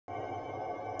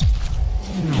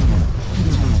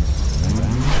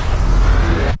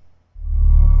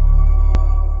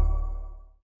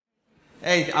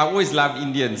Hey, I always love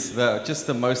Indians. Just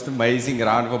the most amazing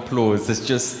round of applause.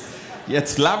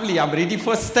 It's lovely. I'm ready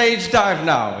for a stage dive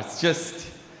now. It's just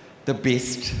the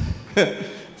best.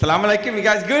 Assalamu alaikum, you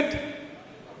guys good?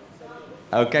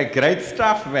 Okay, great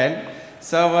stuff, man.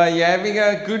 So you're having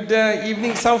a good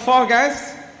evening so far,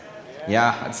 guys?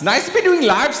 Yeah, it's nice to be doing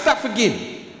live stuff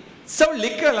again. So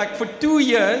liquor, like for 2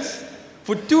 years,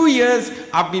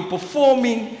 I've been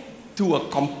performing to a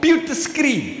computer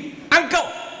screen. Uncle!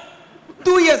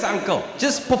 2 years, uncle,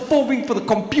 just performing for the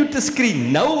computer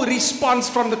screen. No response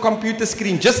from the computer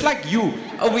screen, just like you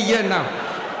over here now.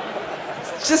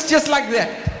 Just like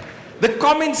that. The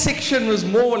comment section was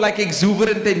more like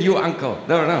exuberant than you, uncle.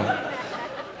 No.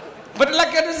 But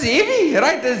like it was heavy,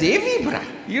 right? It was heavy, bruh.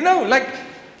 You know,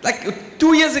 like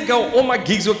 2 years ago, all my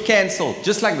gigs were cancelled,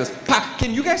 just like this.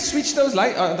 Can you guys switch those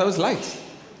lights? Are those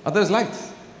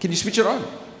lights? Can you switch it on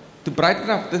to brighten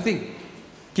up the thing?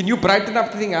 Can you brighten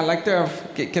up the thing? I like to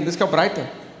have, can this go brighter?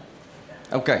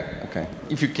 Okay.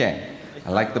 If you can. I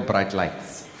like the bright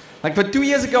lights. Like for 2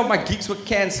 years ago, my gigs were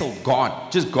cancelled,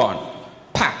 just gone.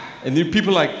 And then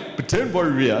people are like, but don't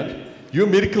worry, Riaad, you're a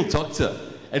medical doctor.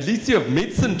 At least you have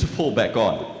medicine to fall back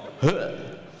on.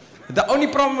 The only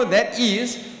problem with that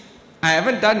is, I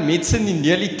haven't done medicine in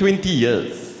nearly 20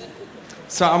 years.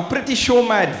 So I'm pretty sure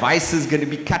my advice is going to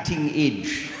be cutting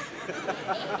edge.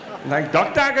 Like,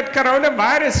 doctor, I got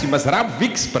coronavirus. You must rub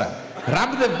Vicks, bruh.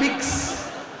 Rub the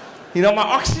Vicks. You know, my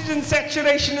oxygen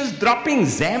saturation is dropping.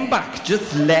 Zambuck.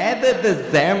 Just lather the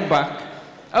Zambuck.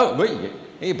 Oh, wait.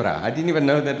 Hey, bruh, I didn't even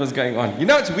know that was going on. You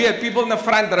know, it's weird. People in the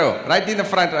front row. Right in the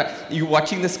front row. You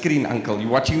watching the screen, uncle. You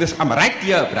watching this? I'm right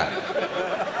here, bruh.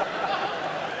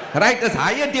 Right, there's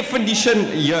higher definition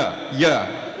here.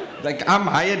 Like, I'm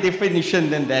higher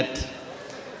definition than that.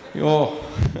 Yo.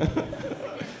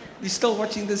 You're still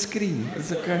watching the screen.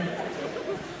 It's okay.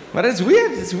 But it's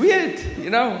weird. You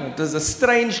know, it was a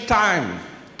strange time,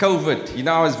 COVID. You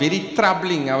know, I was very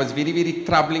troubling. Very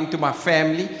troubling to my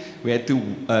family. We had to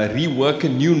rework a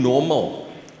new normal,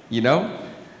 you know?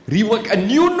 Rework a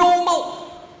new normal,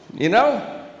 you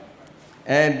know?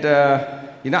 And,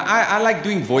 you know, I like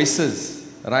doing voices,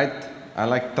 right? I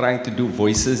like trying to do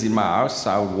voices in my house.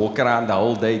 I would walk around the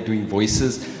whole day doing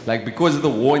voices. Like, because of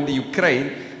the war in the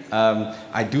Ukraine,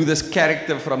 I do this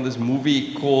character from this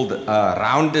movie called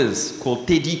Rounders, called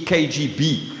Teddy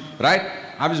KGB, right?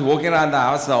 I'm just walking around the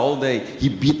house the whole day. He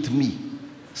beat me,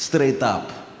 straight up.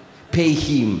 Pay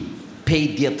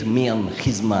that man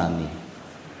his money.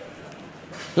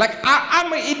 Like,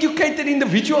 I'm an educated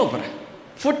individual, bro.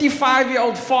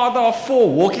 45-year-old father of 4,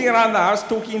 walking around the house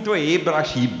talking to a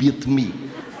hairbrush. He beat me.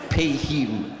 Pay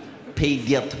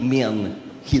that man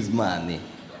his money.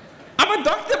 I'm a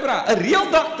doctor, bro. A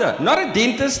real doctor. Not a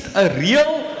dentist. A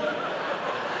real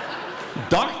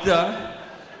doctor.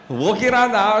 Walking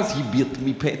around the house. He beat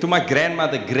me. To my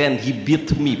grandmother, he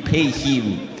beat me. Pay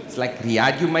him. It's like,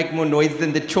 Riaad, you make more noise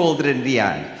than the children,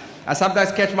 Riaad. I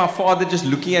sometimes catch my father just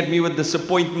looking at me with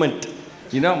disappointment.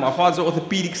 You know, my father's an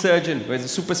orthopedic surgeon who has a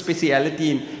super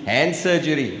speciality in hand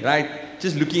surgery, right?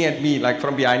 Just looking at me like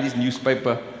from behind his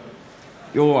newspaper.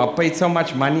 Yo, I paid so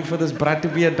much money for this brat to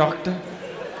be a doctor.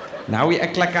 Now we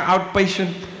act like an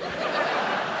outpatient.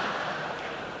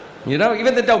 You know,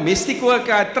 even the domestic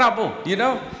worker had trouble, you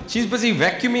know? She's busy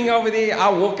vacuuming over there. I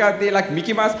walk out there like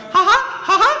Mickey Mouse. Ha.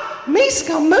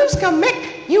 Miska,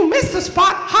 Mick, you missed the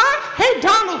spot, huh? Hey,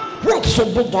 Donald. What's a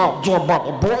big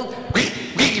job, boy?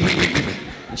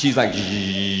 And she's like,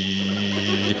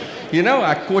 you know,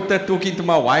 I caught her talking to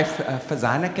my wife.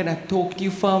 Fazana, can I talk to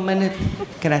you for a minute?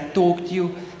 Can I talk to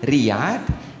you?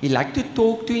 Riaad, he like to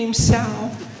talk to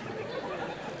himself.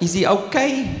 Is he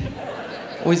okay?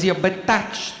 Or is he a bit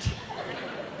touched?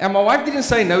 And my wife didn't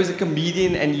say no, he's a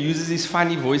comedian and he uses his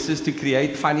funny voices to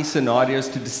create funny scenarios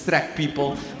to distract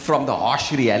people from the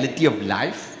harsh reality of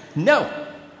life. No.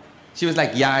 She was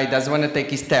like, yeah, he doesn't want to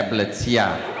take his tablets,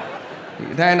 yeah.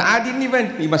 And I didn't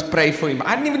even, you must pray for him.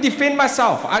 I didn't even defend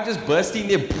myself. I just burst in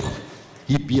there.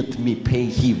 He beat me, pay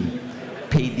him.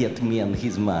 Pay that man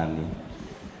his money.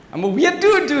 I'm a weird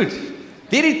dude.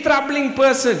 Very troubling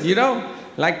person, you know.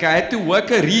 Like I had to work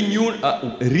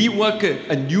rework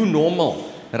a new normal.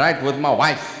 Right, with my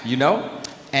wife, you know?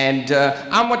 And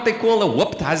I'm what they call a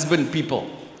whooped husband, people.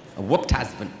 A whooped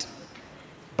husband.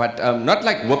 But not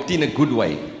like whooped in a good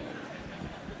way.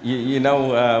 You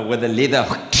know, with a leather.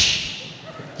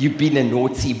 You've been a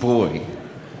naughty boy.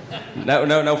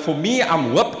 No. For me,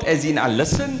 I'm whooped as in I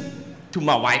listen to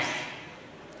my wife.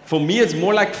 For me, it's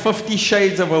more like 50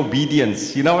 shades of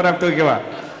obedience. You know what I'm talking about?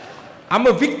 I'm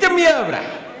a victim here,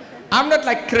 bruh. I'm not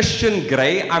like Christian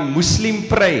Grey, I'm Muslim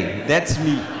Prey. That's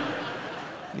me.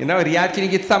 You know, Riaad, can you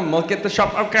get some milk at the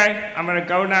shop? Okay, I'm gonna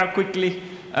go now quickly.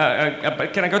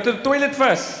 But can I go to the toilet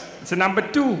first? It's a number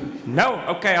 2. No,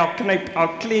 okay, I'll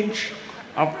clench.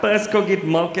 I'll first go get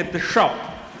milk at the shop.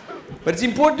 But it's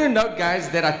important to note, guys,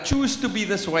 that I choose to be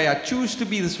this way. I choose to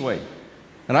be this way.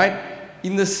 Right?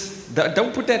 In this,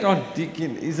 don't put that on.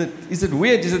 Is it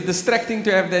weird? Is it distracting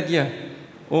to have that here?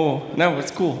 Oh, no,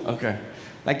 it's cool. Okay.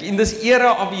 Like in this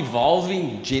era of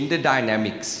evolving gender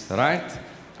dynamics, right?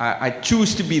 I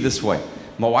choose to be this way.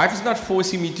 My wife is not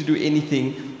forcing me to do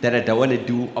anything that I don't want to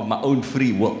do of my own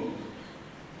free will.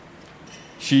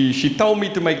 She told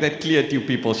me to make that clear to you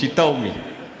people. She told me.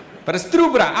 But it's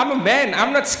true, bruh. I'm a man.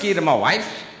 I'm not scared of my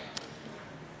wife.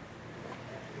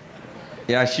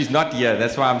 Yeah, she's not here.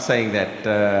 That's why I'm saying that.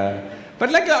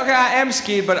 But like, okay, I am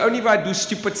scared, but only if I do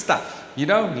stupid stuff. You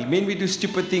know, men, we do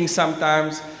stupid things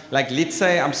sometimes. Like, let's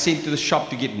say I'm sent to the shop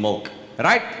to get milk.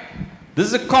 Right? This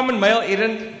is a common male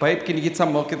errand. Babe, can you get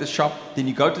some milk at the shop? Then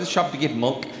you go to the shop to get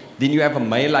milk. Then you have a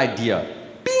male idea.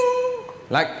 Bing!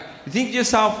 Like, you think to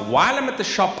yourself, while I'm at the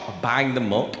shop buying the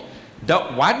milk,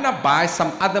 why don't I buy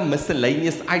some other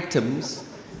miscellaneous items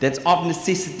that's of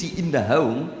necessity in the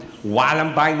home while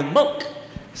I'm buying the milk?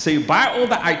 So you buy all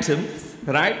the items,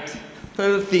 right? For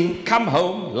the thing, come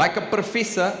home like a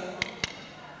professor,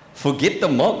 forget the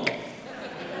milk.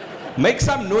 Make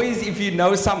some noise if you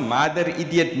know some mother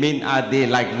idiot men out there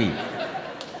like me.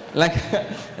 Like,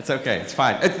 it's okay, it's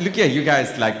fine. Look here, you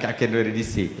guys, like, I can already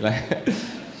see.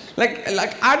 Like,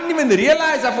 I didn't even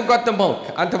realize I forgot the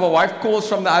milk until my wife calls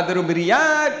from the other room,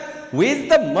 Riaad, where's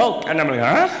the milk? And I'm like,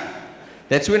 huh?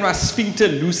 That's when my sphincter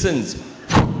loosens.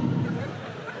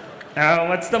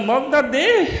 What's the milk not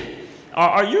there?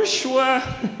 Are you sure?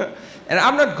 And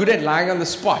I'm not good at lying on the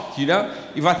spot, you know?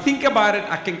 If I think about it,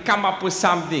 I can come up with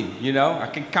something, you know? I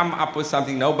can come up with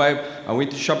something. No, babe, I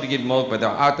went to shop to get milk, but they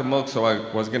were out of milk, so I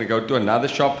was going to go to another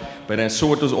shop. But I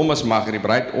saw it was almost Maghrib,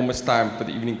 right? Almost time for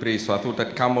the evening prayer. So I thought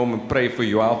I'd come home and pray for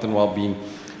your health and well-being,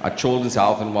 our children's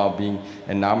health and well-being.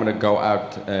 And now I'm going to go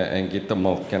out and get the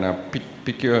milk. Can I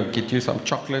get you some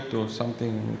chocolate or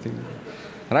something?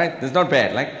 Right? That's not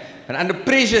bad. Like, and under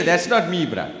pressure, that's not me,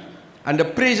 bruh. Under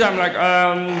pressure, I'm like,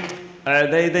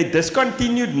 they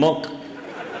discontinued milk.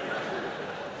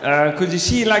 Because you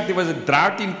see, like, there was a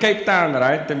drought in Cape Town,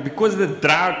 right? And because of the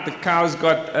drought, the cows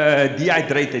got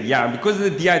dehydrated. Yeah, and because of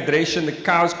the dehydration, the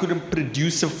cows couldn't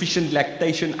produce sufficient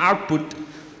lactation output.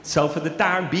 So for the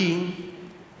time being,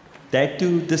 they had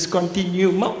to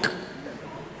discontinue milk.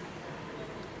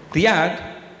 Riaad,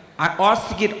 I asked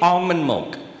to get almond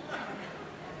milk.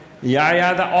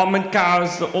 Yeah, the almond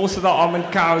cows, also the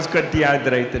almond cows got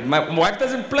dehydrated. My wife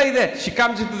doesn't play that. She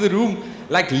comes into the room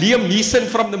like Liam Neeson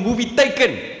from the movie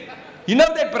Taken. You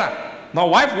know that, bruh? My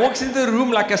wife walks into the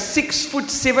room like a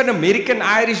 6'7" American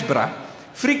Irish, bruh.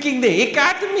 Freaking the heck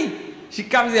out of me. She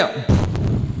comes here.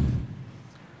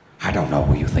 I don't know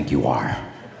who you think you are,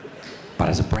 but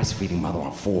as a breastfeeding mother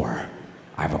of 4,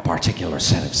 I have a particular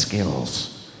set of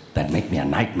skills that make me a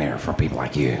nightmare for people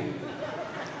like you.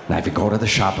 Now, if you go to the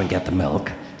shop and get the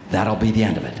milk, that'll be the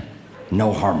end of it.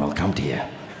 No harm will come to you.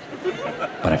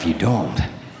 But if you don't,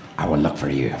 I will look for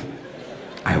you.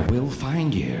 I will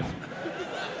find you.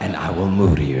 And I will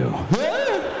murder you.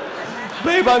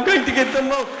 Babe, I'm going to get the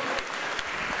milk.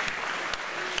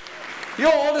 Yo,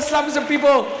 all the slums of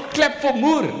people clap for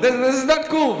Moor. This is not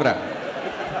cool, bruh.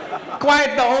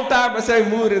 Quiet the whole time, I say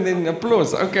Moor and then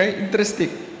applause. Okay, interesting.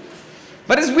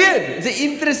 But it's weird. It's an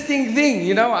interesting thing,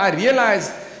 you know. I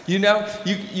realized, you know,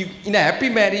 you in a happy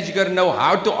marriage, you got to know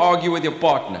how to argue with your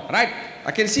partner, right?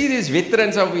 I can see these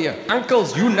veterans over here.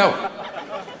 Uncles, you know.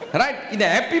 Right? In a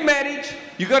happy marriage,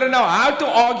 you got to know how to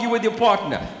argue with your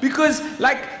partner. Because,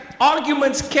 like,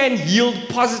 arguments can yield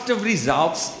positive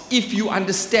results if you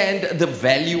understand the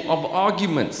value of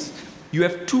arguments. You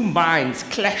have two minds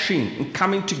clashing and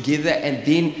coming together and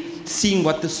then seeing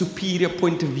what the superior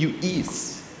point of view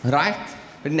is. Right?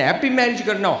 But in a happy marriage, you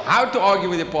got to know how to argue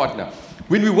with your partner.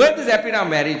 When we weren't as happy in our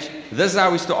marriage, this is how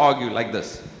we used to argue, like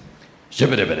this.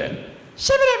 Shibba-dibba-da.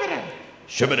 Shibba-dibba-da.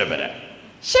 Shibba-dibba-da.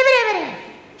 Shibba-dibba-da.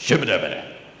 Shibba-dibba-da.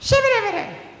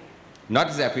 Shibba-dibba-da. Not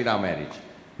as happy in our marriage.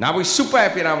 Now we're super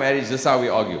happy in our marriage, this is how we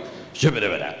argue.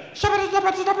 Shibba-dibba-da.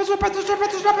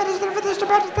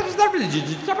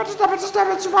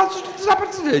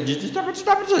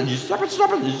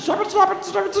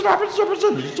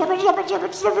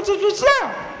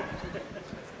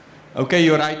 Okay,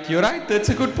 you're right, that's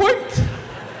a good point.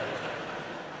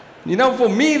 You know, for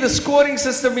me, the scoring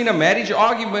system in a marriage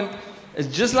argument is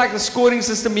just like the scoring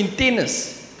system in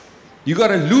tennis. You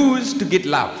gotta lose to get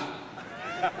love.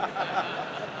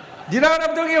 Do you know what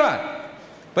I'm talking about?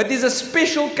 But there's a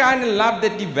special kind of love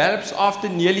that develops after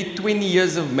nearly 20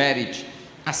 years of marriage.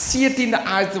 I see it in the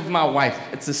eyes of my wife.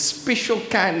 It's a special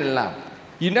kind of love.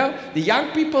 You know, the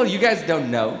young people, you guys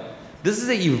don't know. This is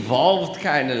an evolved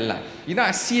kind of love. You know,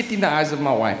 I see it in the eyes of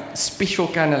my wife. A special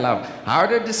kind of love. How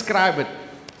do I describe it?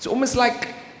 It's almost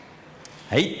like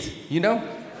hate, you know?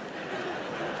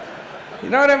 You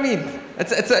know what I mean?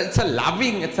 It's a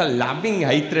loving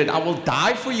hatred. I will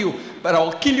die for you, but I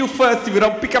will kill you first if you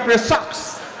don't pick up your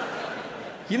socks.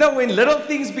 You know, when little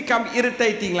things become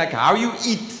irritating, like how you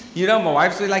eat. You know, my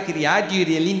wife's like, Riaad, do you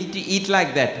really need to eat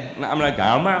like that? And I'm like,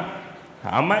 how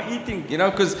am I eating? You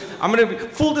know, because I'm going to be,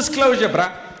 full disclosure,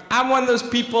 bruh. I'm one of those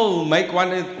people who make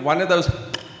one of those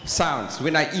sounds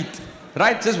when I eat.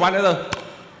 Right? Just one of the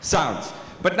sounds.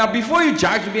 But now, before you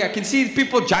judge me, I can see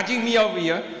people judging me over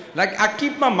here. Like, I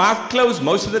keep my mouth closed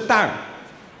most of the time.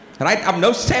 Right? I'm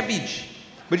no savage.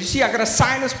 But you see, I got a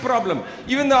sinus problem.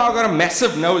 Even though I got a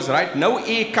massive nose, right? No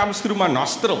air comes through my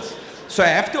nostrils. So I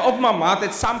have to open my mouth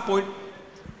at some point.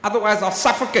 Otherwise, I'll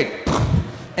suffocate.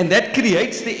 And that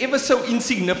creates the ever so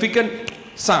insignificant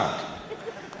sound.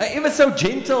 An ever so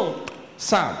gentle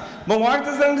sound. My wife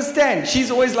doesn't understand. She's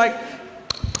always like,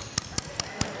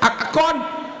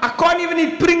 I can't even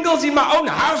eat Pringles in my own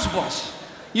house, boss.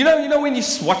 You know when you're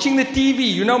watching the TV,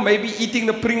 you know, maybe eating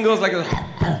the Pringles like a...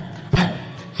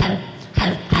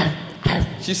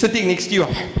 She's sitting next to you.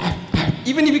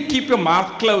 Even if you keep your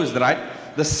mouth closed, right?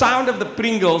 The sound of the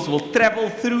Pringles will travel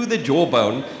through the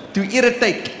jawbone to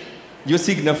irritate your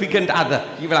significant other.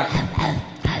 You'll be like...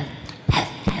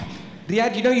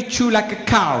 Riaad, you know you chew like a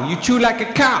cow. You chew like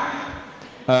a cow.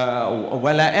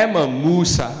 Well, I am a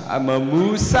Moosa. I'm a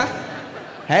Moosa.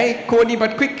 Hey, corny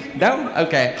but quick. No?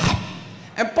 Okay.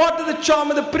 And part of the charm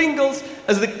of the Pringles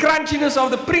is the crunchiness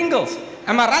of the Pringles.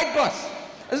 Am I right, boss?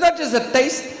 It's not just the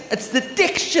taste, it's the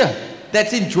texture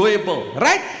that's enjoyable,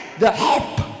 right? The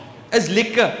hop is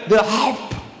liquor. The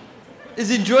hop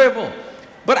is enjoyable.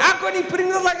 But I can't eat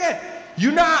Pringles like that.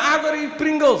 You know how I got to eat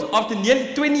Pringles after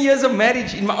nearly 20 years of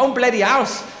marriage in my own bloody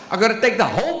house. I got to take the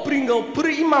whole Pringle, put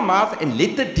it in my mouth, and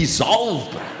let it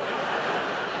dissolve, bro.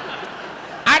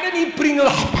 I don't eat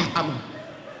Pringles.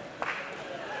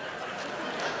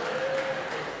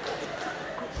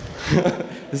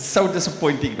 This is so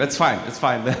disappointing. That's fine. It's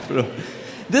fine.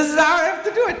 This is how I have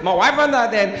to do it. My wife, on the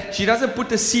other hand, she doesn't put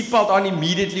the seatbelt on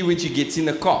immediately when she gets in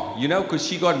the car, you know, because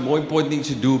she got more important things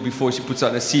to do before she puts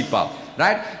on a seatbelt,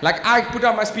 right? Like I put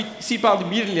on my seatbelt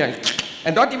immediately,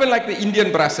 and not even like the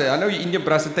Indian brasser. I know you Indian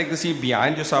brasser take the seat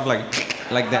behind yourself like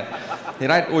that,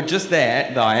 right? Or just the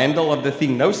handle of the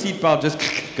thing. No seatbelt, just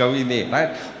go in there,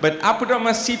 right? But I put on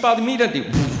my seatbelt immediately,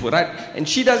 right? And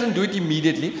she doesn't do it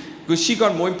immediately, because she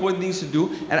got more important things to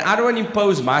do, and I don't want to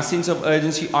impose my sense of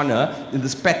urgency on her in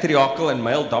this patriarchal and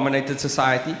male-dominated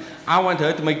society. I want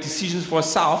her to make decisions for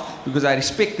herself because I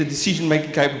respect the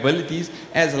decision-making capabilities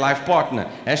as a life partner.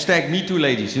 Hashtag me too,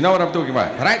 ladies. You know what I'm talking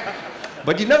about, right?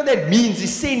 But you know what that means,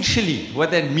 essentially,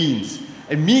 what that means.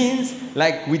 It means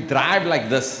like we drive like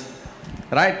this,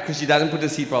 right? Because she doesn't put the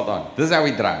seatbelt on. This is how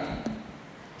we drive.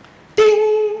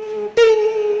 Ding, ding,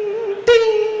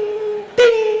 ding,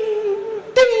 ding.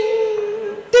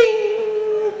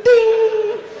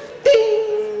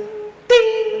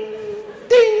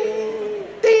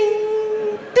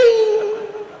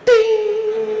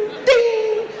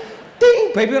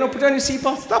 Baby, when I put on your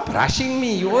seatbelt, stop rushing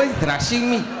me. You're always rushing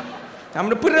me. I'm going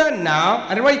to put it on now.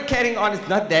 I don't know why you're carrying on. It's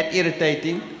not that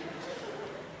irritating.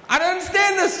 I don't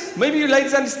understand this. Maybe you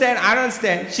ladies understand. I don't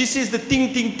understand. She says the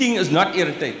ting, ting, ting is not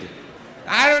irritating.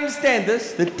 I don't understand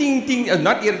this. The ting, ting is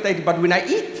not irritating. But when I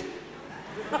eat,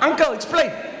 uncle,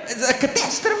 explain. It's a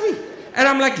catastrophe. And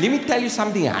I'm like, let me tell you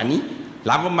something, honey.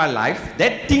 Love of my life.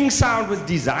 That ting sound was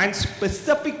designed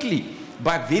specifically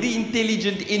by very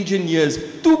intelligent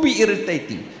engineers to be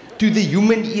irritating to the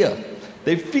human ear.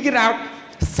 They figured out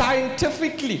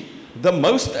scientifically the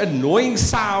most annoying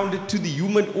sound to the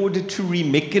human auditory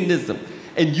mechanism.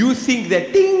 And you think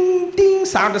that ding, ding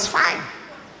sound is fine.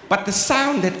 But the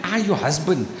sound that I, your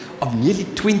husband of nearly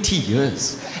 20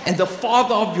 years, and the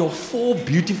father of your 4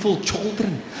 beautiful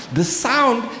children, the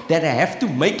sound that I have to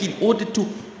make in order to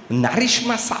nourish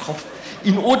myself,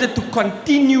 in order to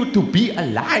continue to be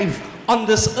alive on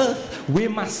this earth, where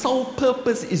my sole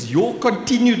purpose is your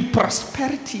continued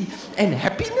prosperity and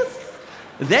happiness,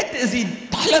 that is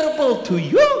intolerable to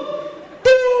you.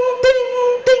 Ding,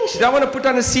 ding, ding. She don't want to put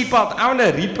on a seatbelt. I want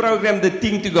to reprogram the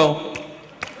thing to go.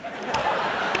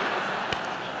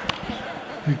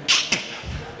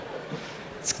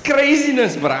 It's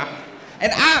craziness, bruh.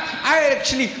 And I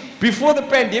actually, before the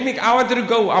pandemic, I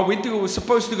was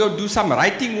supposed to go do some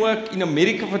writing work in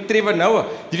America for Trevor Noah.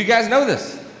 Did you guys know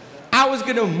this? I was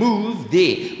going to move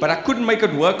there, but I couldn't make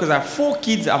it work because I have 4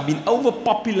 kids. I've been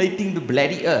overpopulating the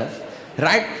bloody earth,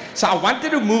 right? So I wanted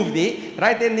to move there,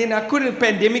 right? And then I couldn't.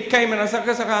 Pandemic came, and I was like,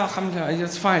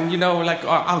 it's fine, you know, like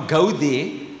I'll go there,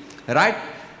 right?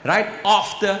 Right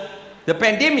after the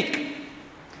pandemic.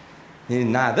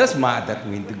 And now this mother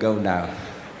went to go now.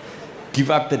 Give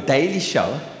up the Daily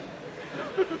Show.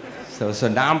 So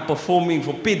now I'm performing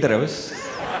for Pedros.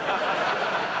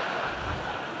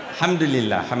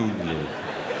 Alhamdulillah, alhamdulillah.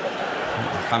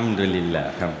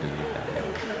 Alhamdulillah, alhamdulillah.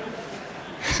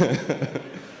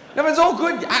 No, it's all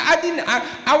good.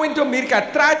 I went to America, I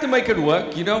tried to make it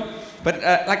work, you know. But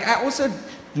like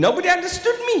nobody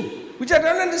understood me, which I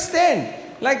don't understand.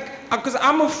 Like, because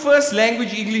I'm a first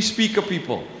language English speaker,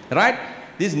 people, right?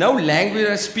 There's no language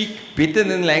I speak better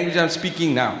than the language I'm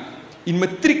speaking now. In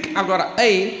matric, I got an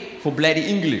A for bloody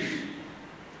English,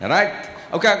 right?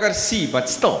 Okay, I got a C, but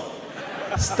still,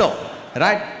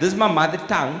 right? This is my mother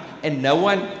tongue, and no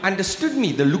one understood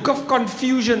me. The look of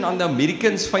confusion on the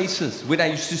Americans' faces when I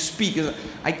used to speak is,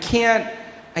 I can't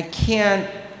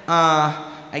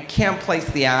place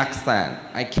the accent.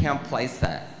 I can't place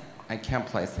that.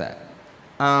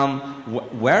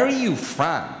 Where are you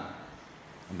from?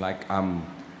 I'm like, I'm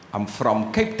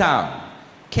from Cape Town.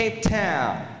 Cape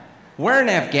Town. Where in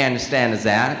Afghanistan is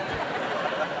that?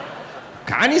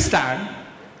 Afghanistan?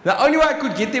 The only way I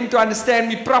could get them to understand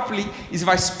me properly is if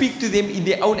I speak to them in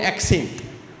their own accent.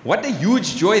 What a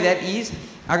huge joy that is.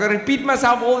 I gotta repeat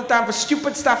myself all the time for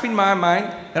stupid stuff in my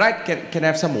mind. Right? Can I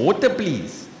have some water,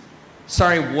 please?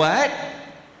 Sorry, what?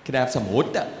 Can I have some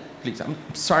water, please? I'm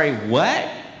sorry, what?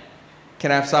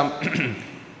 Can I have some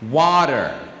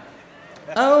water?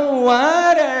 Oh,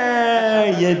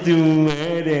 water! You do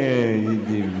water, you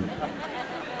do.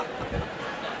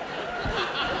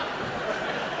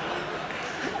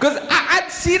 Because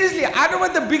seriously, I don't know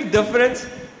what the big difference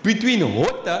between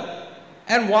water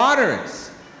and water is.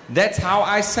 That's how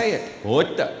I say it.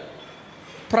 Water.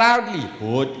 Proudly,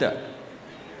 water.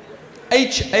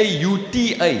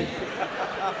 H-A-U-T-A.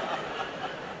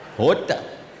 Water.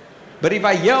 But if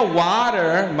I hear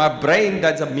water, my brain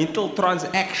does a mental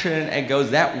transaction and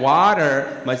goes, that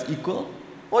water must equal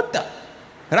water.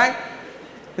 Right?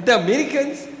 But the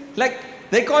Americans, like,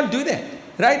 they can't do that.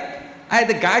 Right? I had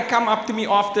a guy come up to me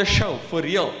after a show, for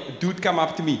real. A dude come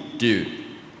up to me. Dude,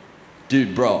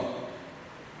 bro,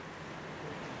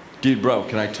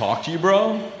 can I talk to you,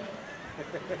 bro?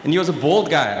 And he was a bald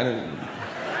guy.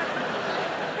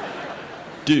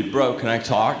 Dude, bro, can I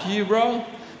talk to you, bro?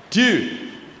 Dude,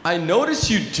 I notice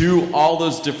you do all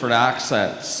those different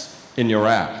accents in your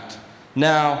act.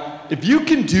 Now, if you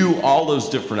can do all those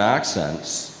different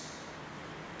accents,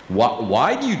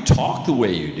 why do you talk the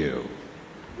way you do?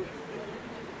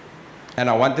 And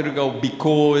I wanted to go,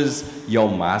 because you're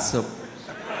massive.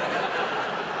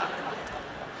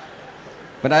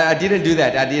 But I didn't do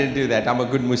that. I'm a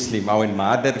good Muslim. I went,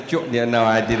 yeah, no,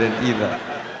 I didn't either.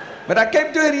 But I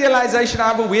came to a realization I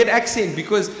have a weird accent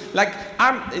because, like,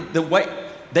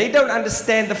 they don't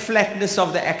understand the flatness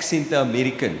of the accent, the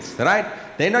Americans, right?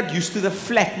 They're not used to the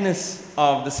flatness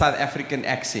of the South African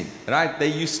accent, right? They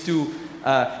used to,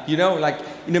 you know, like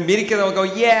in America they'll go,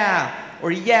 yeah,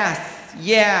 or yes,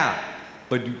 yeah.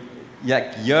 But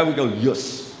like here we go,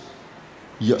 yes,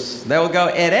 yes. They will go,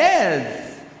 it is.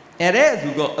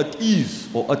 We go, it is,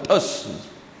 or it is.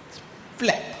 It's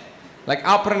flat. Like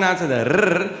I'll pronounce it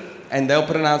a and they'll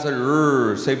pronounce it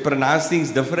r. So you pronounce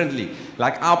things differently.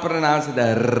 Like I'll pronounce it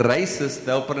a racist,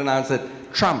 they'll pronounce it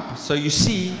Trump. So you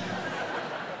see,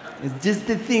 it's just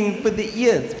a thing for the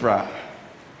ears, bruh.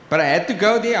 But I had to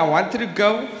go there. I wanted to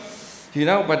go. You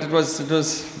know, but it was,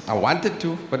 I wanted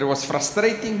to, but it was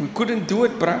frustrating. We couldn't do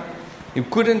it, bruh. We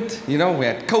couldn't, you know, we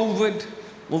had COVID,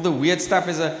 all the weird stuff.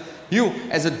 As a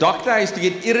doctor, I used to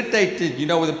get irritated, you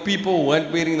know, with the people who weren't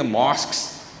wearing the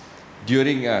masks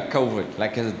during COVID.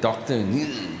 Like as a doctor, get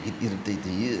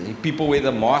irritated. People wear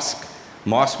the mask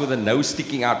with the nose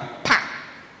sticking out. Pa!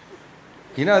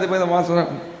 You know, they wear the mask with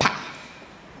a pa!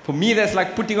 For me, that's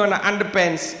like putting on an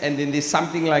underpants and then there's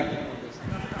something like,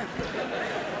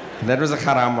 that was a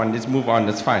haram one. Let's move on.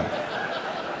 That's fine.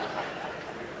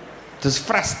 It was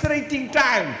frustrating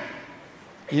time.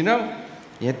 You know,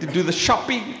 you had to do the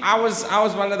shopping. I was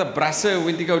one of the brasser who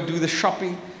went to go do the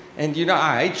shopping. And you know,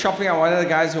 I hate shopping. I'm one of the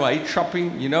guys who hate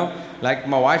shopping. You know, like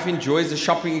my wife enjoys the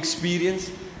shopping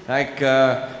experience.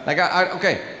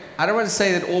 Okay, I don't want to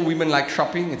say that all women like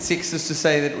shopping. It's sexist to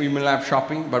say that women love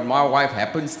shopping, but my wife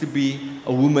happens to be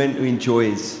a woman who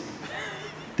enjoys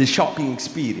the shopping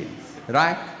experience,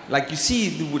 right? Like you see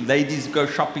the ladies go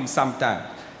shopping sometimes.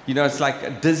 You know, it's like a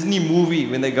Disney movie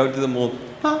when they go to the mall.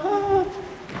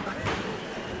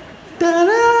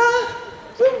 Ta-da!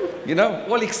 You know,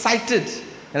 all excited.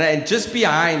 And just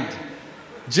behind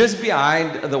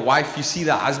the wife, you see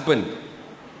the husband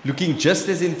looking just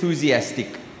as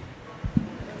enthusiastic.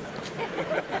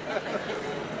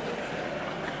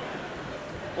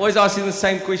 Always asking the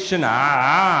same question,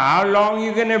 how long are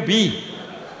you going to be?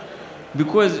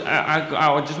 Because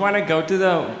I just want to go to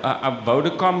the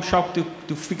Vodacom shop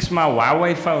to fix my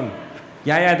Huawei phone.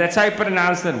 Yeah, that's how you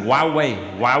pronounce it,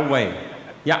 Huawei.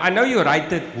 Yeah, I know you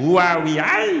write it,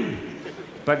 Huawei,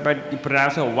 but you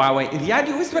pronounce it Huawei. Riaad,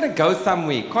 you always want to go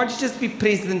somewhere. Can't you just be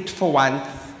present for once?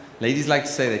 Ladies like to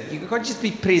say that. You can't just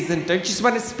be present. Don't you just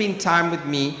want to spend time with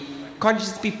me? Can't you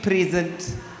just be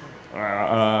present?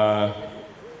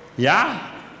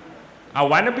 Yeah, I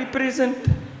want to be present.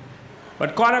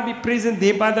 But can't I be present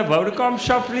there by the Vodacom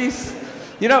shop, please?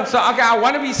 You know, so okay, I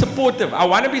want to be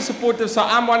supportive. So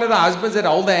I'm one of the husbands that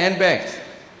hold the handbags.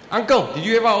 Uncle, did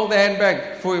you ever hold the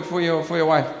handbag for your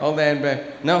wife? Hold the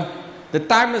handbag? No. The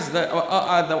time is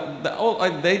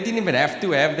they didn't even have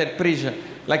to have that pressure.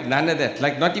 Like none of that.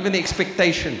 Like not even the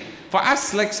expectation. For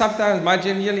us, like sometimes my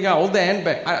generally I hold the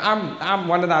handbag. I'm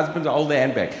one of the husbands that hold the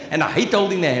handbag. And I hate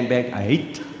holding the handbag. I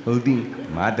hate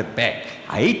holding mother bag.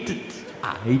 I hate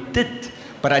it.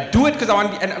 But I do it because I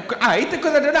want, and I hate it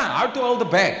because I don't know how to hold the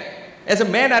bag. As a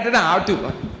man, I don't know how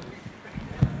to.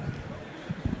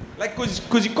 Like,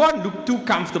 because you can't look too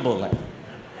comfortable. Like.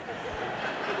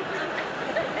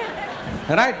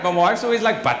 Right? My wife's always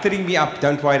like buttering me up.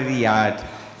 Don't worry, Riaad.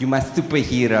 You my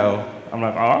superhero. I'm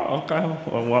like, oh, okay.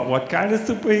 What kind of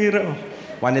superhero?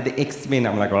 One of the X-Men.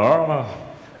 I'm like, oh,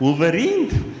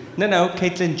 Wolverine. No,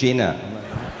 Caitlyn Jenner. I'm like,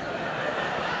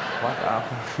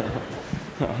 what?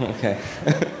 Okay.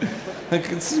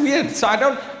 It's weird. So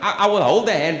I will hold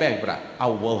the handbag, bruh. I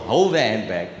will hold the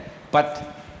handbag.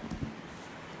 But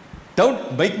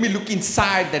don't make me look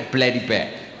inside that bloody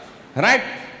bag. Right?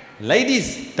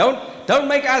 Ladies, don't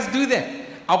make us do that.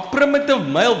 Our primitive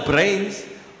male brains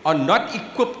are not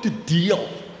equipped to deal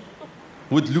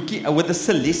with the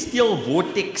celestial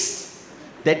vortex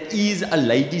that is a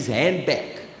lady's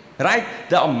handbag. Right?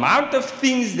 The amount of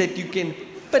things that you can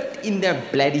fit in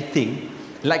that bloody thing.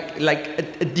 Like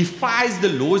it defies the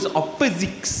laws of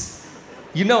physics.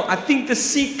 You know, I think the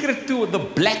secret to the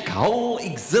black hole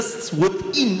exists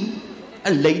within a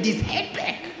lady's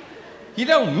handbag. You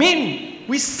know, men,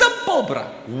 we simple,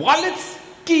 bruh. Wallets,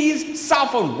 keys, cell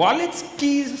phone. Wallets,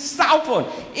 keys, cell phone.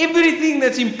 Everything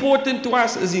that's important to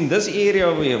us is in this area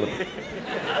over here.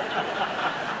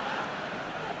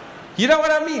 You know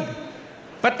what I mean?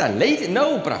 But the lady,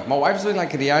 no, bruh. My wife's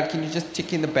like, Riaad, can you just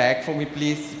check in the bag for me,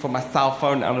 please, for my cell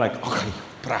phone? I'm like, okay,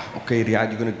 bruh, okay, Riaad,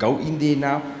 you're gonna go in there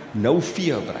now. No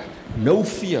fear, bruh. No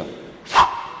fear.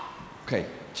 Okay,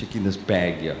 check in this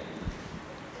bag here.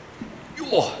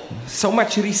 Oh, so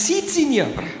much receipts in here,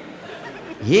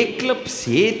 bruh. Hair clips,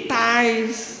 hair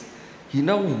ties, you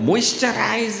know,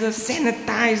 moisturizer,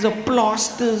 sanitizer,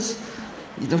 plasters,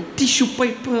 you know, tissue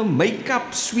paper,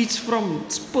 makeup, sweets from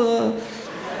Spur.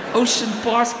 Ocean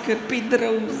basket,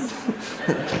 Pedros,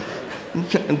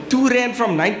 and 2 rand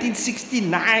from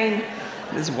 1969.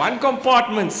 There's one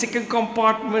compartment, second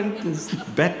compartment, there's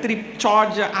battery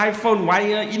charger, iPhone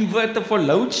wire, inverter for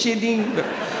load shedding.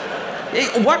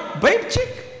 Hey, what, babe,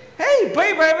 chick? Hey,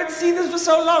 babe, I haven't seen this for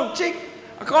so long, chick.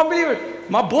 I can't believe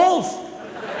it. My balls.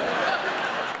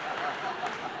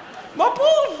 My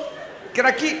balls. Can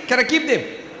I keep them?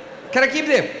 Can I keep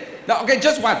them? No, okay,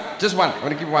 just one. I'm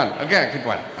gonna keep one. Okay, I keep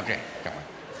one. Okay, come on.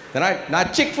 Then I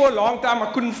checked for a long time,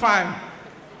 I couldn't find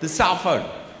the cell phone.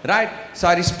 Right? So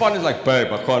I responded like,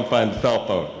 babe, I can't find the cell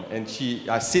phone. And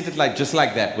I said it like just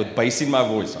like that, with bass in my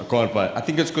voice. I can't find it. I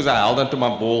think it's because I held onto my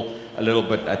ball a little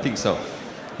bit. I think so.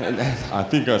 And I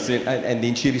think I said, and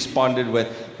then she responded with,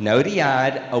 no,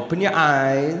 Riaad, open your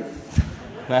eyes.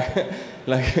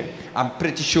 Like, I'm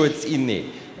pretty sure it's in there.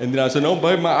 And then I said, no,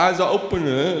 babe, my eyes are open.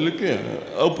 Look here,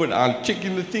 open. I'm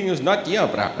checking the thing. It's not here,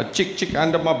 bro. I check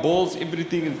under my balls.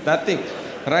 Everything is nothing.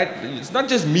 Right? It's not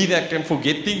just me that can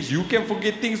forget things. You can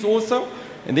forget things also.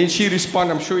 And then she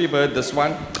responded, I'm sure you've heard this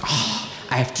one. Oh,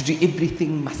 I have to do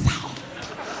everything myself.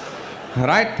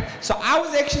 Right? So I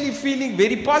was actually feeling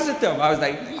very positive. I was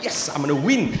like, yes, I'm going to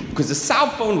win. Because the cell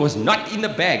phone was not in the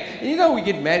bag. And you know, we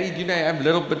get married, you know, you have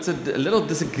little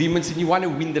disagreements, and you want to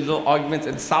win the little arguments,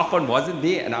 and the cell phone wasn't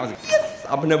there. And I was like, yes,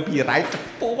 I'm going to be right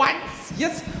for once.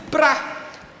 Yes, bruh.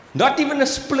 Not even a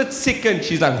split second.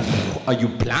 She's like, are you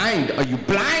blind? Are you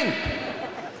blind?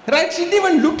 Right? She didn't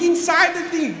even look inside the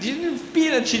thing. She didn't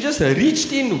feel it. She just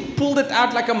reached in, pulled it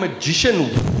out like a magician.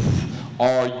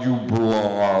 Are you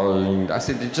blind? I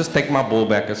said, just take my ball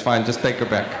back. It's fine. Just take it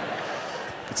back.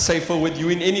 It's safer with you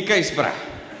in any case, bruh.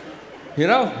 You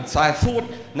know, so I thought,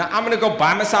 now I'm going to go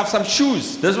buy myself some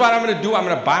shoes. This is what I'm going to do. I'm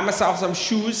going to buy myself some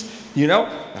shoes, you know.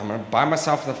 I'm going to buy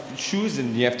myself the shoes,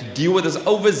 and you have to deal with this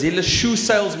overzealous shoe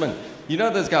salesman. You know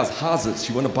those guys, houses,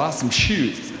 you want to buy some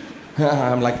shoes?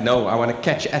 I'm like, no, I want to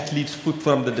catch athlete's foot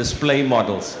from the display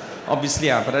models. Obviously,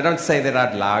 but I don't say that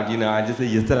out loud, you know. I just say,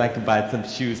 yes, I like to buy some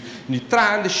shoes. And you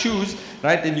try on the shoes,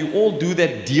 right, and you all do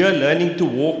that deer learning to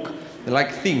walk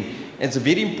like thing. It's a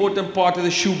very important part of the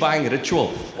shoe buying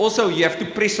ritual. Also, you have to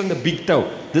press on the big toe.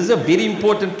 This is a very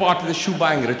important part of the shoe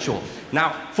buying ritual.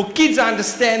 Now, for kids, I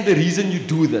understand the reason you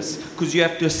do this, because you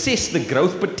have to assess the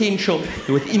growth potential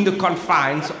within the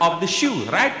confines of the shoe,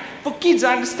 right? For kids,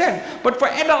 I understand. But for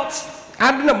adults,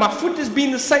 I don't know, my foot has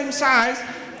been the same size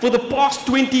for the past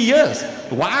 20 years.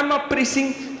 Why am I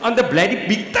pressing on the bloody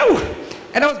big toe?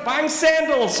 And I was buying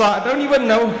sandals, so I don't even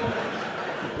know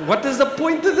what is the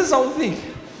point of this whole thing.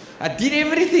 I did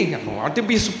everything. I want to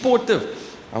be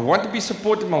supportive. I want to be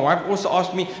supportive. My wife also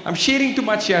asked me, I'm sharing too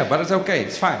much here, but it's okay.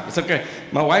 It's fine. It's okay.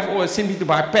 My wife always sent me to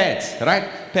buy pads, right?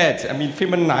 Pads. I mean,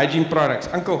 feminine hygiene products.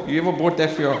 Uncle, you ever bought that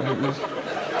for your...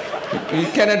 You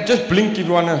cannot just blink if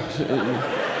you want to...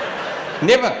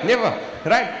 Never,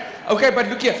 right? Okay, but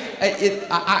look here.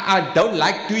 I don't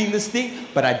like doing this thing,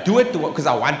 but I do it because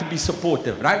I want to be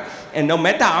supportive, right? And no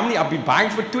matter how many I've been buying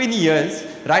for 20 years,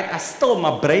 right?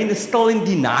 My brain is still in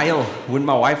denial when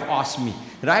my wife asks me,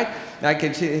 right? I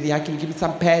can say, yeah, can you give me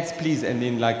some pads, please? And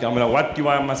then like, I'm like, what do you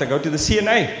want? Must I go to the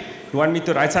CNA? You want me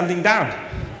to write something down?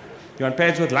 You want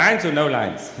pads with lines or no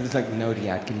lines? It's like, no,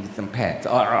 Riaad, can you get some pads?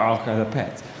 Okay, the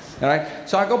pads. All right?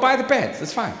 So I go buy the pads.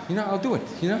 It's fine. You know, I'll do it,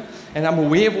 you know? And I'm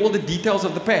aware of all the details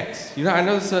of the pads. You know, I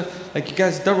know this, like you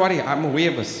guys, don't worry, I'm aware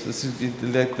of this. This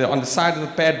is on the side of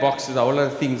the pad box, there's a whole lot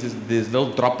of things. There's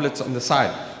little droplets on the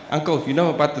side. Uncle, you know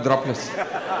about the droplets?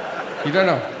 You don't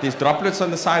know. There's droplets on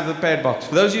the side of the pad box.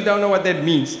 For those of you who don't know what that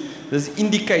means,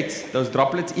 those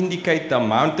droplets indicate the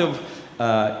amount of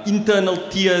internal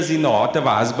tears in the heart of a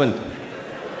husband.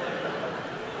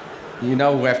 You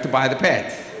know, we have to buy the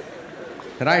pads.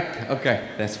 Right? Okay,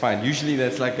 that's fine. Usually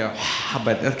that's like a,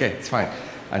 but okay, it's fine.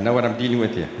 I know what I'm dealing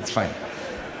with here. It's fine.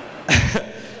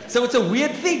 So it's a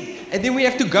weird thing. And then we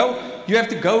have to go, you have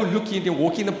to go look in,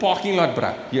 walk in the parking lot,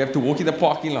 bruh. You have to walk in the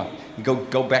parking lot. You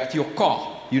go back to your car.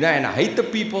 You know, and I hate the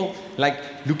people like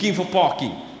looking for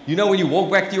parking. You know, when you walk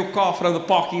back to your car from the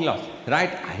parking lot,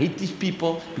 right? I hate these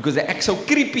people because they act so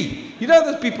creepy. You know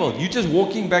those people, you're just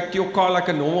walking back to your car like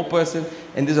a normal person,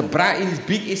 and there's a bruh in this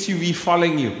big SUV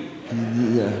following you.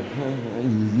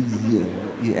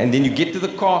 And then you get to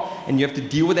the car and you have to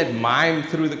deal with that mime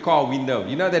through the car window.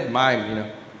 You know that mime, you know.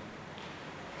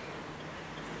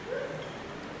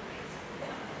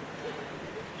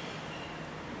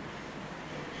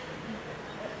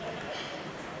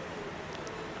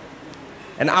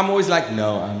 And I'm always like,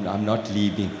 no, I'm not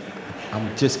leaving.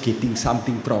 I'm just getting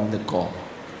something from the car.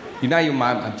 You know your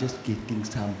mom, I'm just getting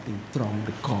something from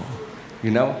the car.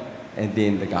 You know? And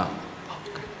then the guy,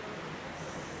 okay.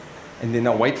 And then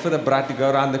I wait for the brat to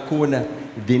go around the corner.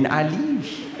 Then I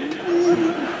leave.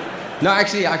 No,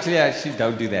 actually, I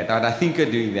don't do that. I think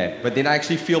of doing that. But then I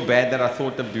actually feel bad that I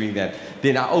thought of doing that.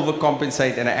 Then I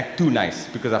overcompensate and I act too nice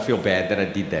because I feel bad that I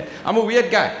did that. I'm a weird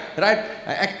guy, right?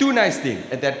 I act too nice then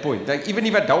at that point. Like, even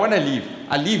if I don't want to leave,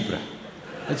 I leave, bro.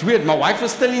 It's weird. My wife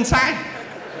was still inside.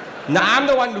 Now I'm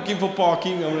the one looking for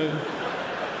parking. And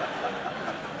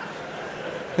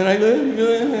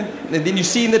then you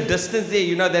see in the distance there,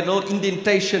 you know, that little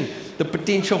indentation, the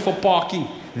potential for parking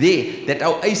there, that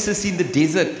oasis in the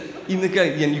desert. And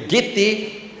you get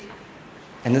there,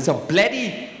 and there's a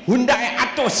bloody Hyundai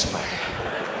Atos.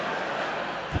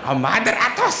 A mother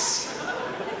Atos.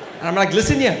 And I'm like,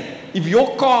 listen here, if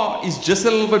your car is just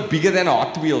a little bit bigger than a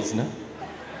Hot Wheels, no?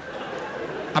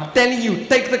 I'm telling you,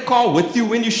 take the car with you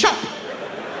when you shop.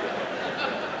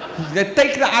 You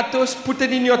take the Atos, put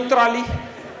it in your trolley,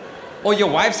 or your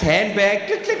wife's handbag,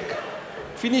 click, click.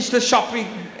 Finish the shopping,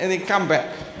 and then come back.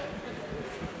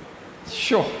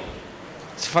 Sure.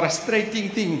 It's a frustrating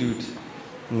thing, dude.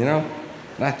 You know?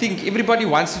 And I think everybody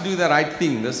wants to do the right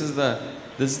thing. This is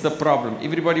the problem.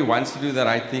 Everybody wants to do the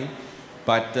right thing,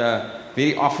 but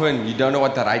very often you don't know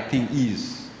what the right thing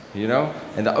is. You know?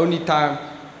 And the only time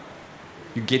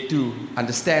you get to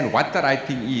understand what the right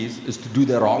thing is to do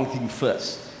the wrong thing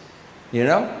first. You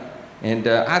know? And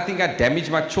I think I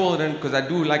damage my children because I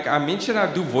do, like I mentioned,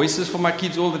 I do voices for my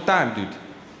kids all the time, dude.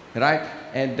 Right?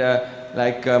 And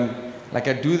like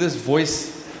I do this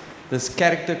voice, this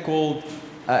character called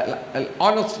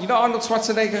Arnold, you know Arnold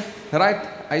Schwarzenegger, right?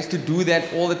 I used to do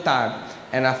that all the time.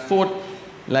 And I thought,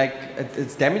 like,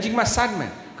 it's damaging my son,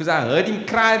 man. because I heard him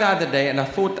cry the other day, and I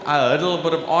thought I heard a little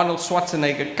bit of Arnold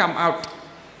Schwarzenegger come out,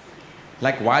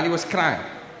 like while he was crying.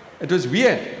 It was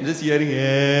weird, just hearing,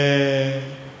 yeah,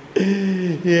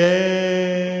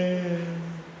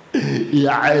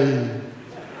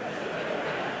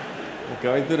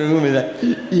 going to the room, he's like,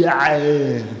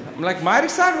 yeah. I'm like, my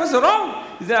son, what's wrong?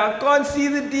 He said, I can't see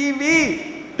the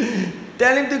TV.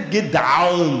 Tell him to get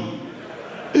down.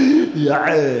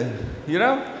 Yeah. You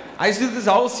know, I used to do this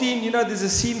whole scene, you know, there's a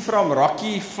scene from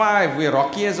Rocky 5 where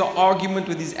Rocky has an argument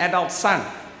with his adult son,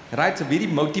 right? It's a very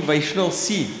motivational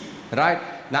scene, right?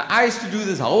 Now, I used to do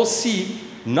this whole scene,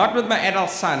 not with my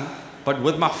adult son, but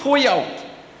with my 4-year-old.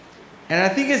 And I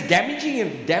think it's damaging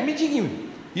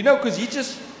him, you know, because he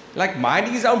just, like,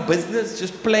 minding his own business,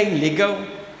 just playing Lego,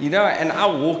 you know, and I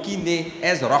walk in there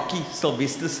as Rocky,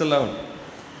 Sylvester Stallone.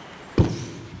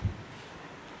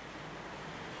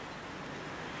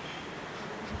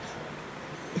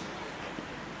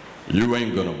 You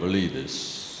ain't gonna believe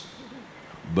this,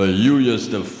 but you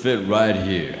used to fit right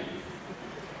here.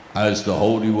 I used to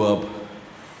hold you up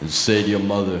and say to your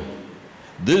mother,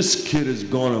 this kid is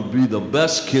gonna be the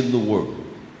best kid in the world.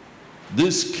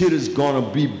 This kid is gonna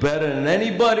be better than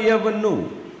anybody ever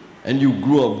knew. And you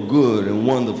grew up good and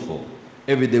wonderful.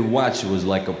 Every day watching was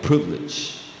like a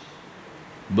privilege.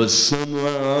 But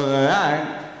somewhere along the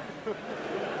line,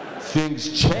 things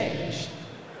changed.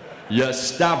 You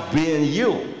stopped being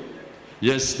you.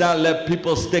 You start let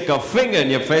people stick a finger in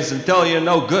your face and tell you you're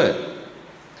no good.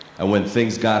 And when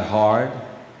things got hard,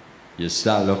 you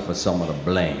start looking for someone to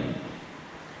blame,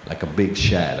 like a big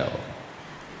shadow.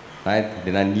 Right?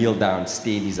 Then I kneel down,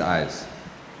 stare in his eyes.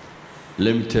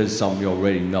 Let me tell you something you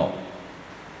already know.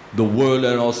 The world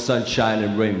ain't all sunshine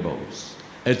and rainbows.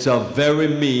 It's a very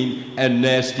mean and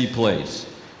nasty place.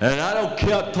 And I don't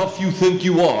care how tough you think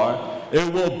you are,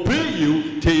 it will beat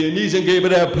you till your knees and give it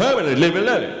that permanent, live and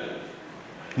let it.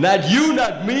 Not you,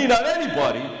 not me, not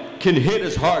anybody can hit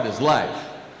as hard as life.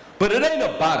 But it ain't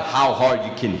about how hard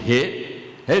you can hit.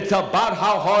 It's about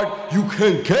how hard you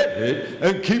can get hit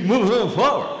and keep moving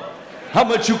forward. How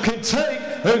much you can take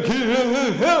and keep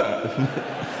moving forward.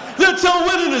 That's how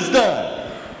winning is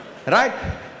done. Right?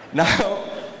 Now,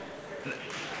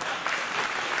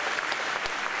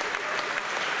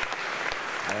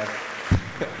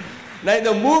 now in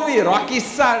the movie, Rocky's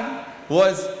son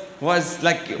was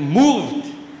like moved.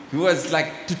 He was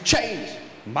like to change.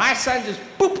 My son just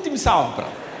pooped himself, bro.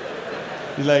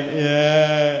 He's like,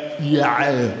 yeah.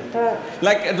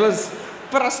 Like it was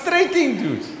frustrating,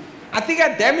 dude. I think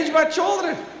I damaged my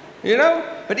children, you know?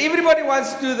 But everybody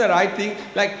wants to do the right thing.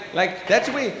 Like that's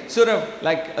where sort of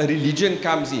like a religion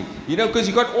comes in, you know? Because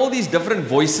you got all these different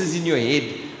voices in your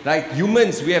head. Like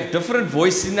humans, we have different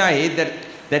voices in our head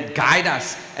that guide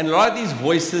us. And a lot of these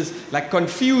voices like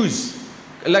confuse,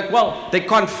 like, well, they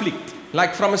conflict.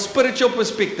 Like from a spiritual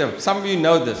perspective, some of you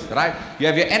know this, right? You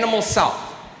have your animal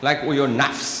self, like, or your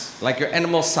nafs, like your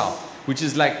animal self, which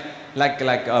is like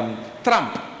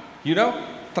Trump, you know?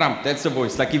 Trump, that's the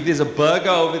voice. Like if there's a burger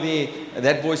over there,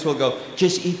 that voice will go,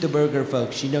 just eat the burger,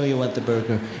 folks. You know you want the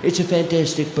burger. It's a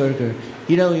fantastic burger.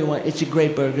 You know you want, it's a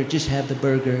great burger. Just have the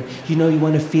burger. You know you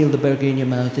want to feel the burger in your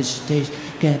mouth. It's taste,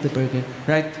 have the burger,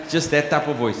 right? Just that type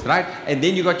of voice, right? And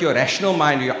then you got your rational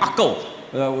mind, your akal,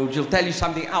 which will tell you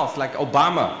something else, like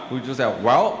Obama, which will say,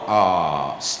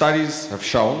 well, studies have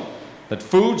shown that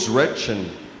foods rich in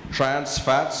trans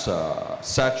fats,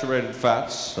 saturated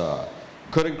fats,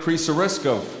 could increase the risk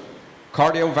of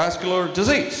cardiovascular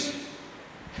disease.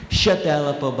 Shut the hell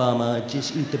up, Obama.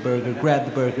 Just eat the burger, grab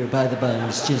the burger, buy the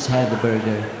buns, just have the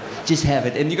burger. Just have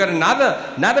it. And you got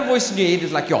another voice in your head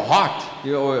is like your heart,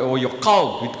 or your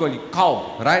qalb, we call it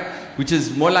qalb, right? Which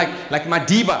is more like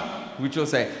Madiba, which will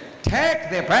say, take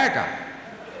the burger,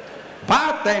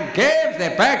 but then give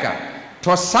the burger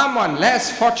to someone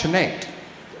less fortunate.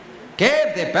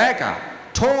 Give the burger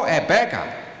to a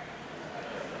beggar.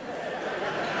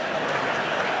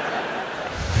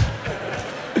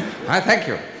 Thank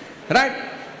you.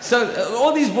 Right? So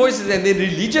all these voices, and then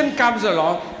religion comes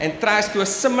along and tries to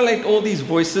assimilate all these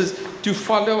voices to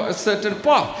follow a certain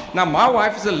path. Now my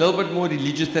wife is a little bit more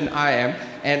religious than I am,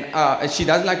 and she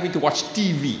doesn't like me to watch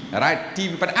TV, right?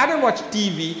 TV, but I don't watch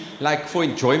TV like for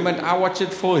enjoyment. I watch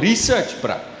it for research,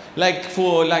 bruh.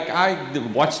 I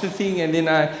watch the thing and then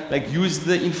I use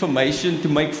the information to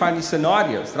make funny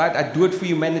scenarios, right? I do it for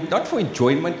humanity, not for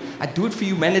enjoyment. I do it for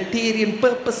humanitarian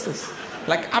purposes.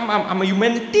 Like I'm a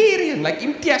humanitarian, like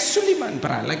Imtiaz Suleiman,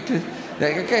 bruh.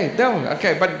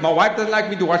 Okay, but my wife doesn't like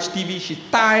me to watch TV. She's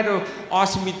tired of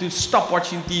asking me to stop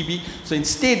watching TV. So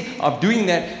instead of doing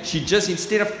that,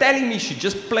 instead of telling me, she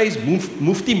just plays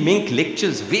Mufti Menk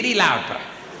lectures very loud, bruh.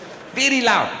 Very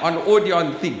loud on audio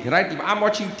on thing, right? If I'm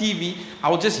watching TV, I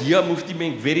will just hear Mufti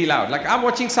Menk very loud. Like I'm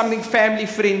watching something family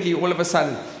friendly all of a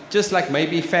sudden. Just like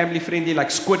maybe family friendly,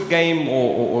 like Squid Game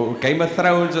or Game of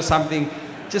Thrones or something.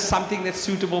 Just something that's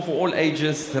suitable for all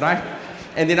ages, right?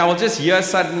 And then I will just hear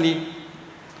suddenly,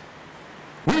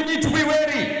 we need to be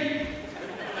wary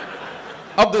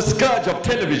of the scourge of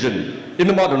television in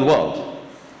the modern world.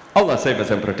 Allah save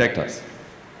us and protect us.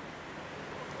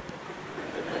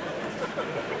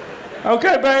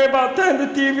 Okay, babe, I'll turn the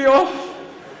TV off.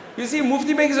 You see,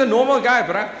 Mufti Menk is a normal guy,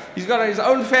 bruh. He's got his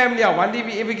own family. I wonder if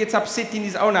he ever gets upset in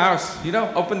his own house. You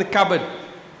know, open the cupboard.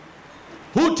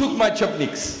 Who took my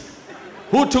chutneys?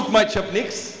 Who took my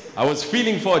chutneys? I was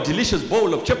feeling for a delicious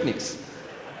bowl of chutneys.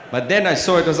 But then I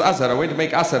saw it was Asr. I went to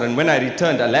make Asr, and when I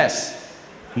returned, alas,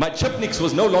 my chutneys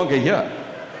was no longer here.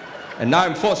 And now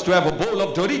I'm forced to have a bowl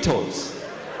of Doritos.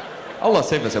 Allah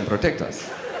save us and protect us.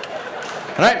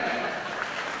 Right?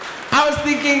 I was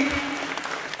thinking,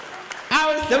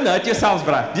 don't hurt yourselves,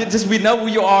 bruh. Just, we know who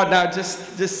you are now.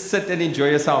 Just sit and enjoy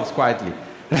yourselves quietly.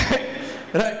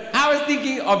 Right? I was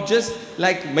thinking of just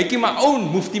like making my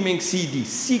own Mufti Menk CD,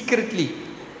 secretly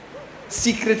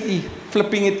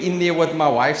flipping it in there with my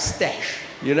wife's stash,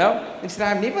 you know? And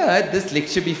said, I've never heard this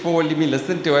lecture before. Let me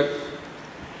listen to it.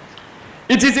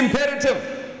 It is imperative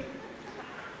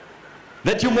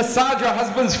that you massage your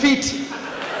husband's feet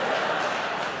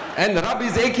and rub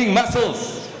his aching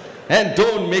muscles. And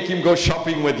don't make him go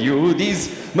shopping with you.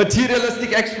 These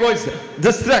materialistic exploits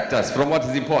distract us from what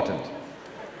is important.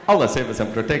 Allah save us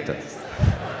and protect us.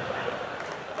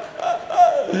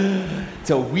 It's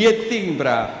a weird thing,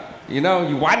 bruh. You know,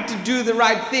 you want to do the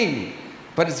right thing,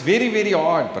 but it's very, very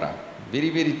hard, bruh. Very,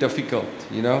 very difficult,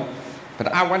 you know.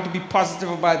 But I want to be positive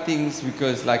about things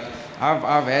because, like,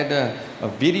 I've had a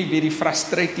very, very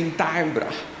frustrating time,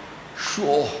 bruh.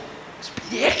 Sure. It's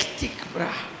been hectic,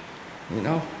 bruh. You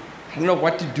know, I don't know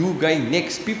what to do going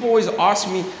next. People always ask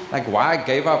me, like, why I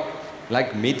gave up,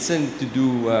 like, medicine to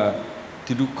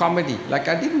do comedy. Like,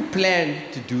 I didn't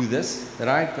plan to do this,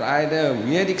 right? I had a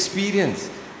weird experience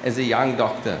as a young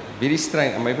doctor. Very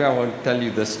strange. Maybe I won't tell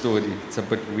you the story. It's a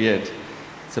bit weird.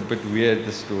 It's a bit weird,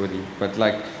 the story. But,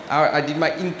 like, I did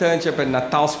my internship at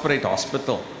Natalspruit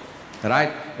Hospital,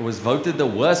 right? It was voted the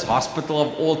worst hospital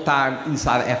of all time in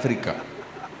South Africa.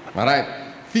 All right,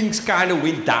 things kind of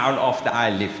went down after I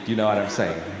left, you know what I'm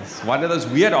saying? It's one of those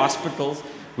weird hospitals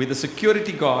where the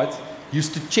security guards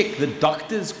used to check the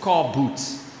doctor's car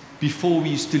boots before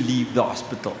we used to leave the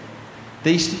hospital.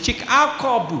 They used to check our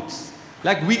car boots,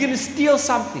 like we're going to steal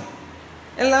something.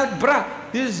 And like, bruh,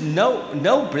 there's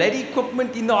no bloody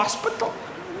equipment in the hospital.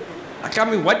 Like, I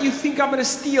mean, what do you think I'm going to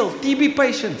steal? TB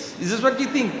patients. Is this what you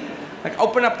think? Like,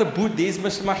 open up the boot, there's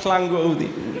Mr. Mahlangu over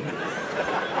there.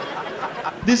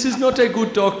 This is not a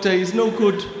good doctor, he's no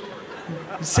good.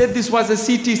 He said this was a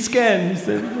CT scan. He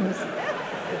said it was.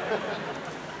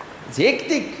 It's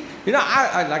hectic. You know,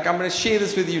 I'm going to share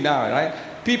this with you now, right?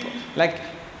 People, like,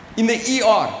 in the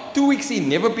ER, 2 weeks in,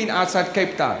 never been outside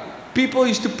Cape Town. People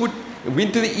used to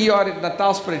went to the ER at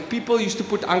Natalspruit. People used to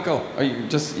put, uncle,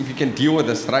 just if you can deal with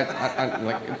this, right?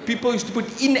 Like, people used to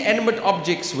put inanimate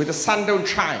objects where the sun don't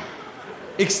shine.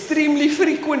 Extremely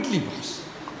frequently, boss.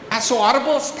 I saw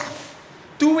horrible stuff.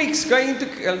 2 weeks going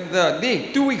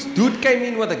to 2 weeks, dude came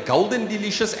in with a golden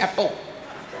delicious apple.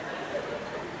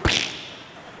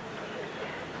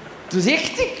 It was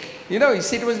hectic. You know, he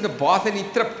said he was in the bath and he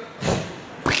tripped.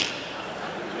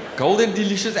 Golden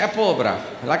delicious apple, bruh.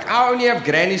 Like, I only have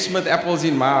Granny Smith apples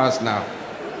in my house now.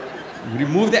 You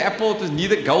remove the apple, it was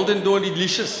neither golden nor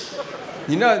delicious.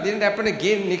 You know, it didn't happen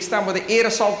again next time with the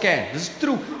aerosol can. This is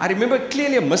true. I remember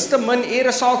clearly a Mr. Min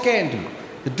aerosol can, dude.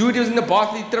 The dude was in the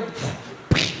bath, he tripped.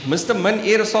 Mr. Min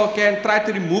aerosol can, tried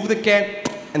to remove the can,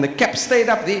 and the cap stayed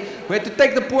up there. We had to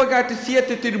take the poor guy to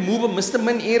theater to remove a Mr.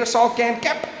 Min aerosol can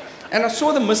cap. And I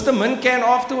saw the Mr. Min can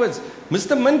afterwards.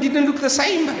 Mr. Min didn't look the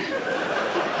same.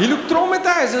 He looked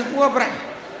traumatized, this poor bruh.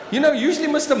 You know, usually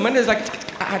Mr. Min is like,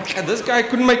 this guy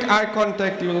couldn't make eye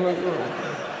contact. He was like,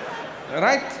 oh.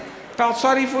 Right? Felt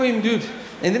sorry for him, dude.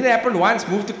 And then it happened once,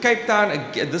 moved to Cape Town,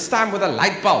 this time with a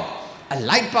light bulb. A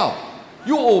light bulb.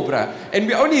 You all, bruh. And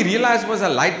we only realized it was a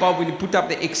light bulb when you put up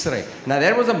the X-ray. Now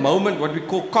that was a moment, what we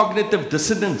call cognitive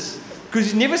dissonance.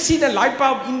 Because you never seen a light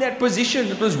bulb in that position.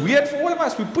 It was weird for all of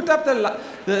us. We put up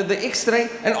the X-ray,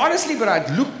 and honestly,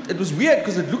 bruh, it was weird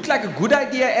because it looked like a good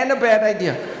idea and a bad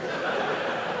idea.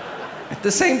 At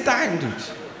the same time, dude.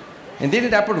 And then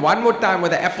it happened one more time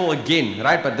with the apple again,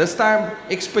 right? But this time,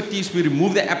 expertise, we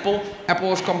removed the apple. Apple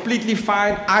was completely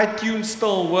fine. iTunes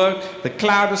still worked. The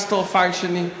cloud was still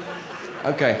functioning.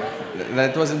 Okay,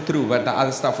 that wasn't true, but the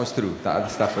other stuff was true. The other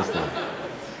stuff was true.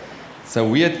 It's a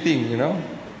weird thing, you know.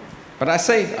 But I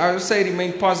would say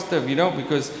remain positive, you know,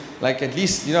 because like at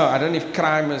least, you know, I don't know if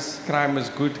crime is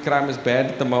good, crime is bad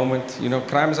at the moment. You know,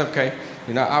 crime is okay.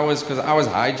 You know, because I was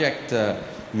hijacked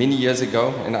many years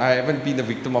ago, and I haven't been the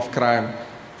victim of crime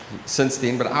since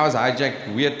then, but I was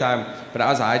hijacked, weird time, but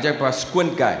I was hijacked by a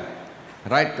squint guy,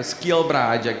 right? The skill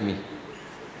bra hijacked me,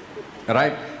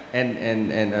 right?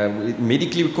 And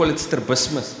medically we call it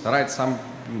strabismus, right? Some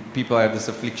people have this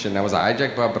affliction. I was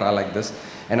hijacked by a bra like this,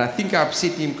 and I think I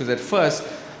upset him because at first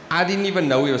I didn't even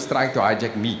know he was trying to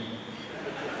hijack me.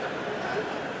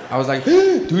 I was like,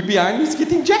 dude behind me is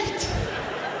getting jacked.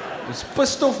 He was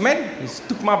pissed off, man. He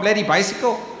took my bloody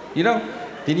bicycle, you know.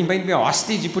 Then he made me a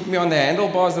hostage. He put me on the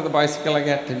handlebars of the bicycle like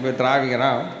that, and we were driving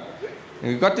around.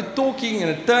 And we got to talking,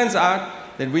 and it turns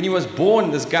out that when he was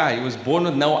born, this guy, he was born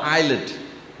with no eyelid,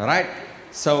 right?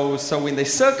 So when they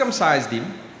circumcised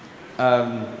him,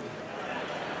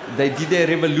 they did a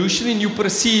revolutionary new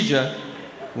procedure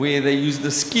where they used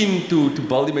the skin to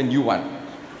build him a new one.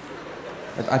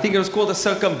 I think it was called a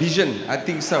circumcision. I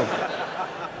think so.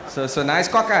 So nice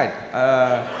cockeyed.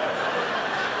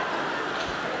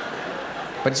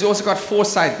 But he's also got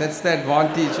foresight. That's the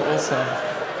advantage also.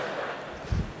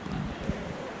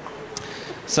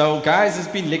 So guys, it's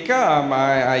been liquor.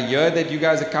 I hear that you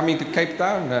guys are coming to Cape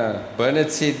Town.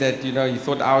 Bernard said that, you know, you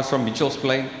thought I was from Mitchell's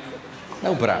Plain.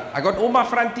 No, bruh. I got all my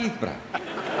front teeth, bruh.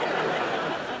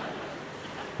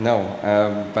 No,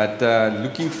 but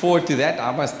looking forward to that.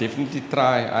 I must definitely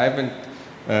try. I haven't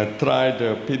tried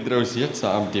Pedros yet, so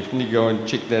I'm definitely going to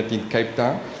check that in Cape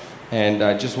Town. And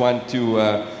I just want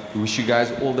to wish you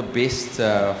guys all the best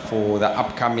for the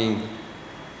upcoming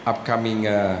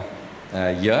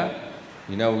year.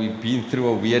 You know, we've been through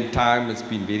a weird time. It's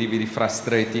been very, very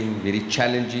frustrating, very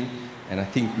challenging. And I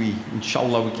think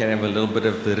inshallah, we can have a little bit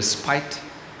of the respite,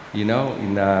 you know,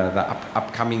 in the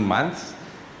upcoming months.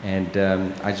 And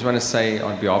I just want to say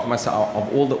on behalf of myself,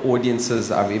 of all the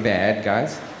audiences I've ever had,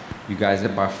 guys, you guys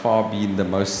have by far been the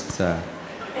most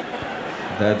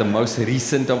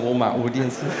recent of all my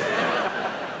audiences.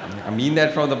 I mean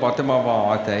that from the bottom of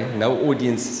our heart, eh? No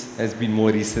audience has been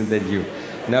more recent than you.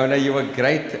 No, you were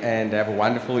great, and have a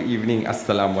wonderful evening.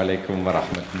 Assalamu alaikum wa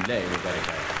rahmatullahi wa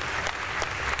barakatuh.